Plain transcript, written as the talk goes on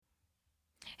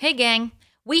Hey, gang.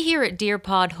 We here at Dear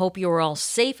Pod hope you're all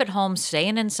safe at home,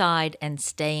 staying inside, and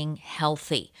staying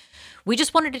healthy. We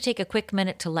just wanted to take a quick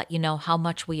minute to let you know how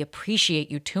much we appreciate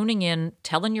you tuning in,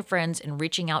 telling your friends, and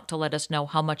reaching out to let us know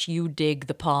how much you dig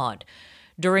the pod.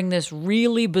 During this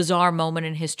really bizarre moment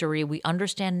in history, we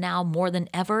understand now more than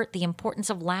ever the importance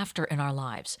of laughter in our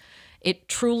lives. It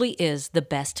truly is the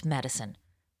best medicine,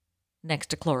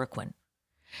 next to chloroquine.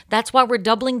 That's why we're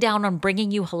doubling down on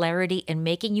bringing you hilarity and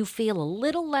making you feel a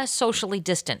little less socially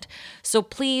distant. So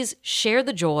please share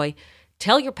the joy,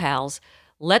 tell your pals,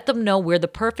 let them know we're the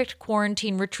perfect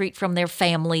quarantine retreat from their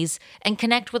families, and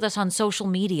connect with us on social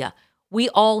media. We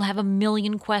all have a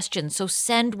million questions, so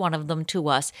send one of them to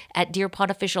us at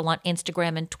DearPodOfficial on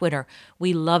Instagram and Twitter.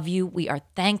 We love you, we are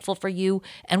thankful for you,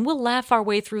 and we'll laugh our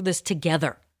way through this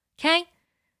together. Okay?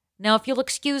 Now, if you'll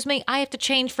excuse me, I have to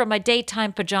change from my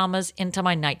daytime pajamas into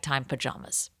my nighttime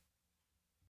pajamas.